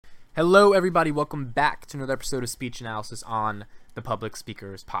Hello, everybody. Welcome back to another episode of Speech Analysis on the Public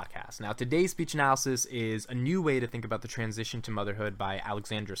Speakers Podcast. Now, today's speech analysis is a new way to think about the transition to motherhood by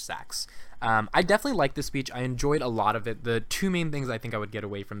Alexandra Sachs. I definitely like this speech. I enjoyed a lot of it. The two main things I think I would get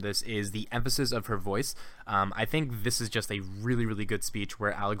away from this is the emphasis of her voice. I think this is just a really, really good speech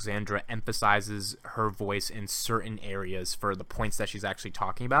where Alexandra emphasizes her voice in certain areas for the points that she's actually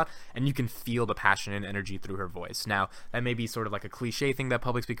talking about, and you can feel the passion and energy through her voice. Now, that may be sort of like a cliche thing that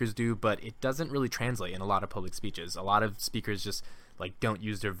public speakers do, but it doesn't really translate in a lot of public speeches. A lot of speakers just don't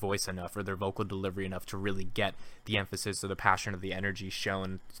use their voice enough or their vocal delivery enough to really get the emphasis or the passion or the energy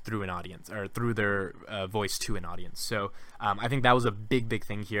shown through an audience or through their voice to an audience. So I think that was a big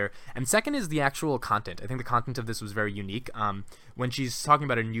thing here. And second is the actual content. I think the content of this was very unique. When she's talking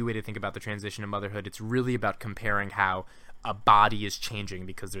about a new way to think about the transition to motherhood, it's really about comparing how a body is changing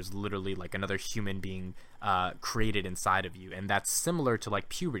because there's literally another human being created inside of you, and that's similar to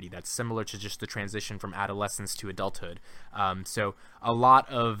puberty. That's similar to just the transition from adolescence to adulthood. So a lot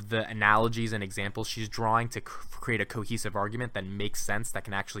of the analogies and examples she's drawing to create a cohesive argument that makes sense, that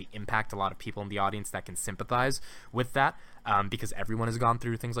can actually impact a lot of people in the audience that can sympathize with that, because everyone has gone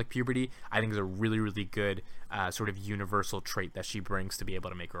through things like puberty. I think is a really good sort of universal trait that she brings to be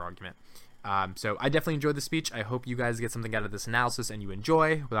able to make her argument. So I definitely enjoyed the speech. I hope you guys get something out of this analysis and you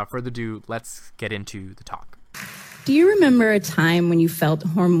enjoy. Without further ado, let's get into the talk. Do you remember a time when you felt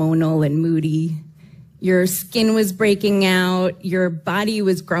hormonal and moody? Your skin was breaking out, your body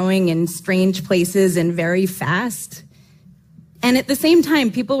was growing in strange places and very fast. And at the same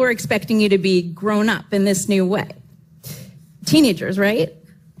time, people were expecting you to be grown up in this new way. Teenagers, right?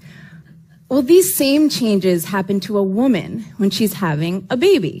 Well, these same changes happen to a woman when she's having a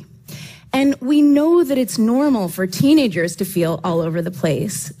baby. And we know that it's normal for teenagers to feel all over the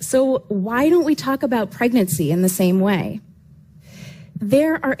place. So why don't we talk about pregnancy in the same way?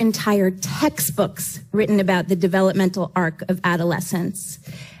 There are entire textbooks written about the developmental arc of adolescence,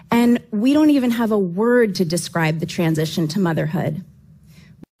 and we don't even have a word to describe the transition to motherhood.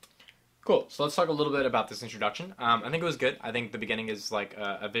 Cool. So let's talk a little bit about this introduction. I think it was good. I think the beginning is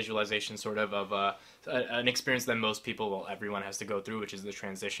a visualization sort of an experience that most people, well, everyone has to go through, which is the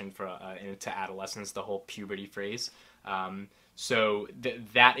transition into adolescence, the whole puberty phase. So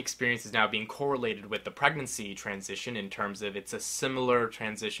that experience is now being correlated with the pregnancy transition in terms of it's a similar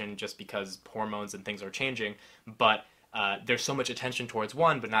transition just because hormones and things are changing, but there's so much attention towards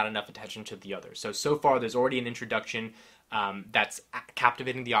one, but not enough attention to the other. So far, there's already an introduction that's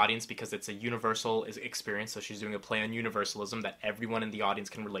captivating the audience because it's a universal experience. So she's doing a play on universalism that everyone in the audience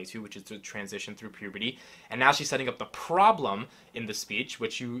can relate to, which is the transition through puberty. And now she's setting up the problem in the speech,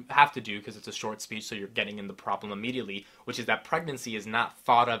 which you have to do because it's a short speech, so you're getting in the problem immediately, which is that pregnancy is not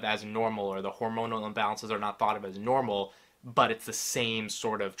thought of as normal, or the hormonal imbalances are not thought of as normal, but it's the same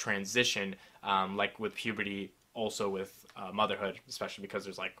sort of transition, like with puberty, also with motherhood, especially because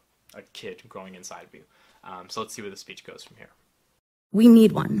there's a kid growing inside of you. So let's see where the speech goes from here. We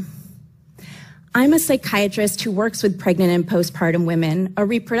need one. I'm a psychiatrist who works with pregnant and postpartum women, a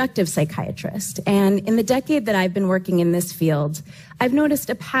reproductive psychiatrist. And in the decade that I've been working in this field, I've noticed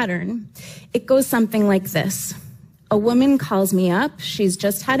a pattern. It goes something like this. A woman calls me up. She's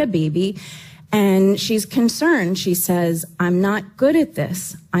just had a baby, and she's concerned. She says, "I'm not good at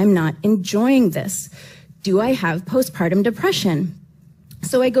this. I'm not enjoying this. Do I have postpartum depression?"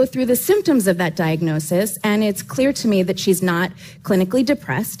 So I go through the symptoms of that diagnosis, and it's clear to me that she's not clinically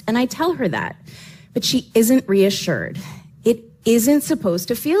depressed, and I tell her that. But she isn't reassured. It isn't supposed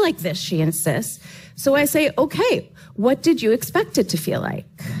to feel like this, she insists. So I say, "Okay, what did you expect it to feel like?"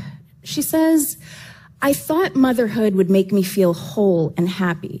 She says, "I thought motherhood would make me feel whole and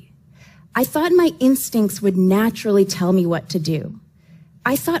happy. I thought my instincts would naturally tell me what to do.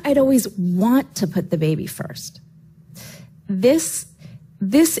 I thought I'd always want to put the baby first." This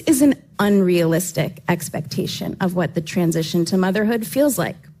is an unrealistic expectation of what the transition to motherhood feels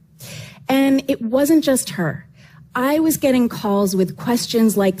like. And it wasn't just her. I was getting calls with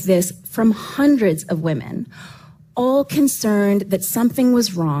questions like this from hundreds of women, all concerned that something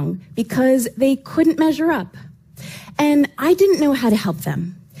was wrong because they couldn't measure up. And I didn't know how to help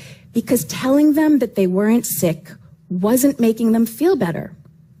them because telling them that they weren't sick wasn't making them feel better.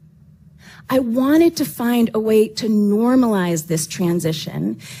 I wanted to find a way to normalize this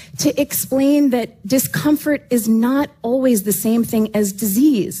transition, to explain that discomfort is not always the same thing as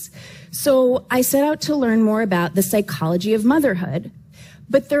disease. So I set out to learn more about the psychology of motherhood.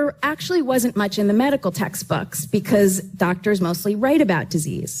 But there actually wasn't much in the medical textbooks because doctors mostly write about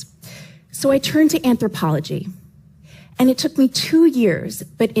disease. So I turned to anthropology. And it took me 2 years,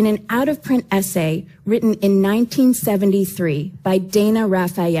 but in an out-of-print essay written in 1973 by Dana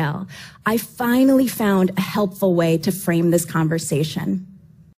Raphael, I finally found a helpful way to frame this conversation.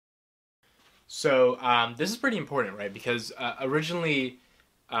 So this is pretty important, right? Because originally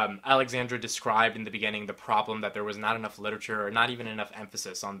Alexandra described in the beginning the problem that there was not enough literature or not even enough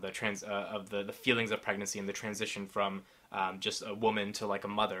emphasis on the the feelings of pregnancy and the transition from just a woman to like a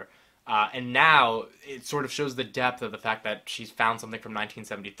mother. And now it sort of shows the depth of the fact that she's found something from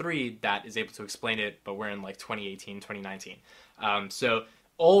 1973 that is able to explain it, but we're in like 2018, 2019. So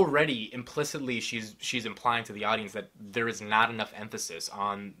already implicitly she's implying to the audience that there is not enough emphasis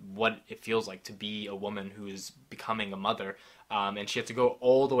on what it feels like to be a woman who is becoming a mother. And she had to go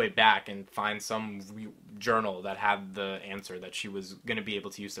all the way back and find some journal that had the answer that she was going to be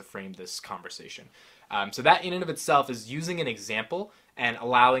able to use to frame this conversation. So that in and of itself is using an example and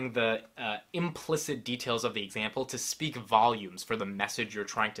allowing the implicit details of the example to speak volumes for the message you're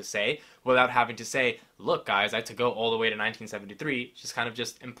trying to say without having to say, look, guys, I had to go all the way to 1973. Just kind of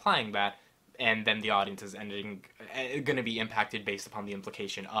just implying that, and then the audience is going to be impacted based upon the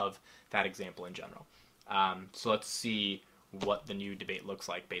implication of that example in general. So let's see what the new debate looks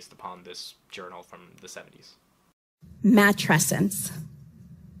like based upon this journal from the 70s. Matrescence.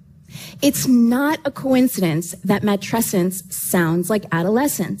 It's not a coincidence that matrescence sounds like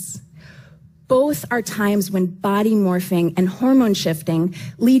adolescence. Both are times when body morphing and hormone shifting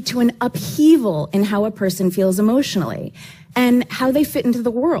lead to an upheaval in how a person feels emotionally and how they fit into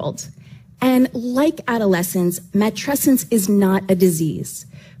the world. And like adolescence, matrescence is not a disease.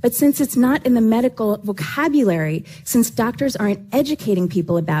 But since it's not in the medical vocabulary, since doctors aren't educating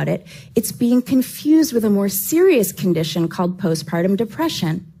people about it, it's being confused with a more serious condition called postpartum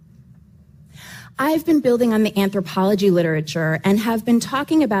depression. I've been building on the anthropology literature and have been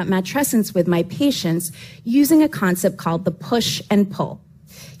talking about matrescence with my patients using a concept called the push and pull.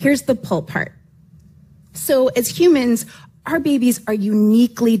 Here's the pull part. So as humans, our babies are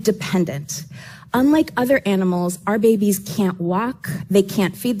uniquely dependent. Unlike other animals, our babies can't walk, they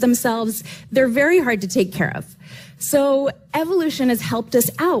can't feed themselves, they're very hard to take care of. So evolution has helped us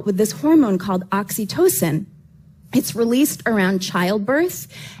out with this hormone called oxytocin. It's released around childbirth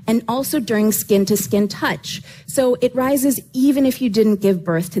and also during skin-to-skin touch. So it rises even if you didn't give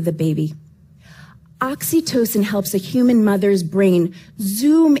birth to the baby. Oxytocin helps a human mother's brain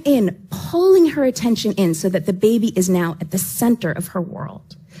zoom in, pulling her attention in so that the baby is now at the center of her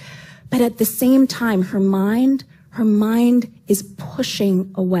world. But at the same time, her mind is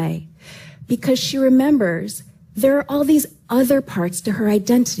pushing away because she remembers there are all these other parts to her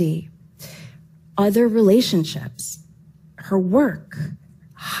identity. Other relationships, her work,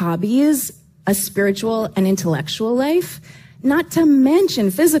 hobbies, a spiritual and intellectual life, not to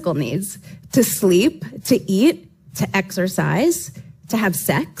mention physical needs, to sleep, to eat, to exercise, to have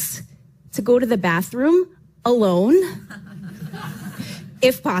sex, to go to the bathroom alone,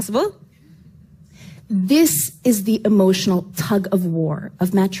 if possible. This is the emotional tug of war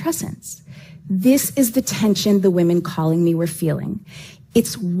of matrescence. This is the tension the women calling me were feeling.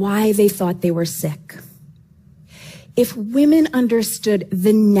 It's why they thought they were sick. If women understood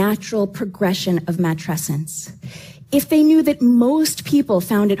the natural progression of matrescence, if they knew that most people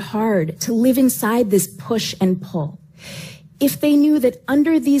found it hard to live inside this push and pull, if they knew that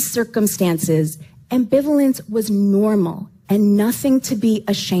under these circumstances, ambivalence was normal and nothing to be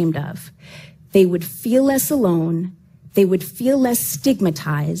ashamed of, they would feel less alone, they would feel less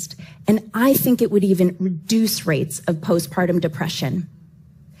stigmatized, and I think it would even reduce rates of postpartum depression.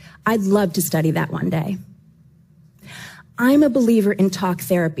 I'd love to study that one day. I'm a believer in talk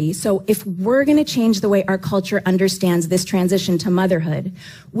therapy, so if we're going to change the way our culture understands this transition to motherhood,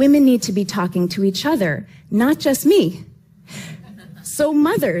 women need to be talking to each other, not just me. So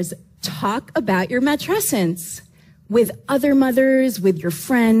mothers, talk about your matrescence with other mothers, with your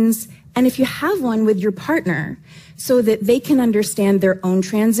friends, and if you have one, with your partner, so that they can understand their own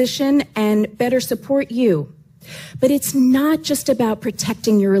transition and better support you. But it's not just about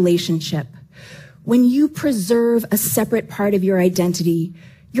protecting your relationship. When you preserve a separate part of your identity,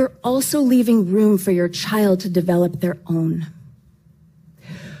 you're also leaving room for your child to develop their own.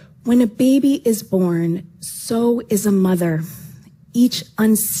 When a baby is born, so is a mother, each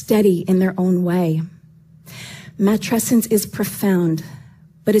unsteady in their own way. Matrescence is profound,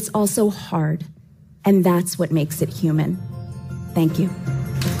 but it's also hard, and that's what makes it human. Thank you.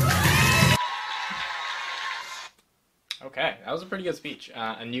 Okay, that was a pretty good speech.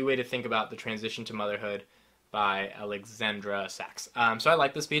 A new way to think about the transition to motherhood by Alexandra Sacks. So I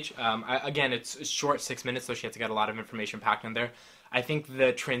like the speech. Again, it's short, 6 minutes, so she had to get a lot of information packed in there. I think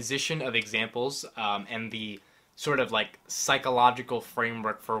the transition of examples and the sort of like psychological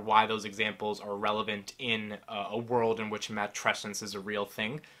framework for why those examples are relevant in a world in which matrescence is a real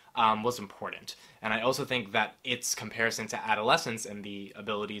thing was important. And I also think that its comparison to adolescence and the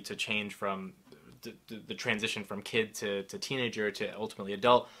ability to change from the transition from kid to teenager to ultimately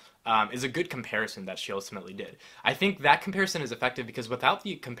adult is a good comparison that she ultimately did. I think that comparison is effective because without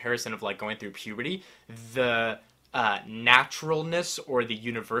the comparison of like going through puberty, the naturalness or the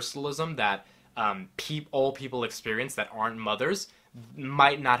universalism that all people experience that aren't mothers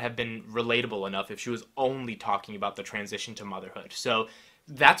might not have been relatable enough if she was only talking about the transition to motherhood. So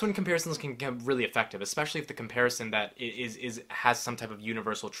that's when comparisons can become really effective, especially if the comparison that is has some type of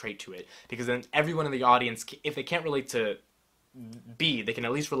universal trait to it. Because then everyone in the audience, if they can't relate to B, they can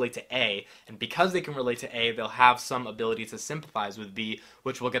at least relate to A, and because they can relate to A, they'll have some ability to sympathize with B,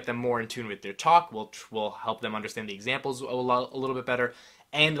 which will get them more in tune with their talk, will help them understand the examples a little bit better,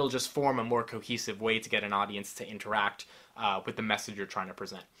 and it'll just form a more cohesive way to get an audience to interact with the message you're trying to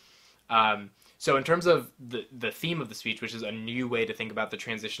present. So in terms of the theme of the speech, which is a new way to think about the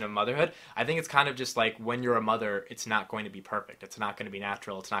transition of motherhood, I think it's kind of just like when you're a mother, it's not going to be perfect. It's not going to be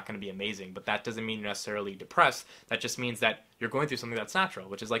natural. It's not going to be amazing. But that doesn't mean you're necessarily depressed. That just means that you're going through something that's natural,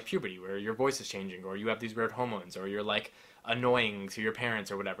 which is like puberty, where your voice is changing, or you have these weird hormones, or you're like annoying to your parents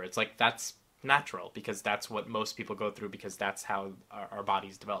or whatever. It's like that's natural because that's what most people go through because that's how our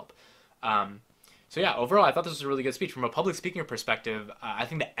bodies develop. So yeah, overall, I thought this was a really good speech. From a public speaking perspective, I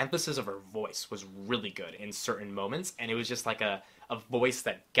think the emphasis of her voice was really good in certain moments, and it was just like a voice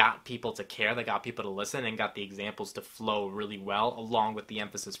that got people to care, that got people to listen, and got the examples to flow really well, along with the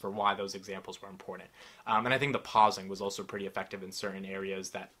emphasis for why those examples were important. And I think the pausing was also pretty effective in certain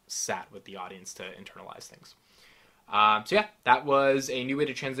areas that sat with the audience to internalize things. So yeah, that was a new way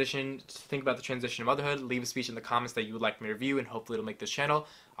to think about the transition of motherhood. Leave a speech in the comments that you would like me to review, and hopefully it'll make this channel.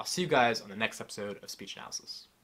 I'll see you guys on the next episode of Speech Analysis.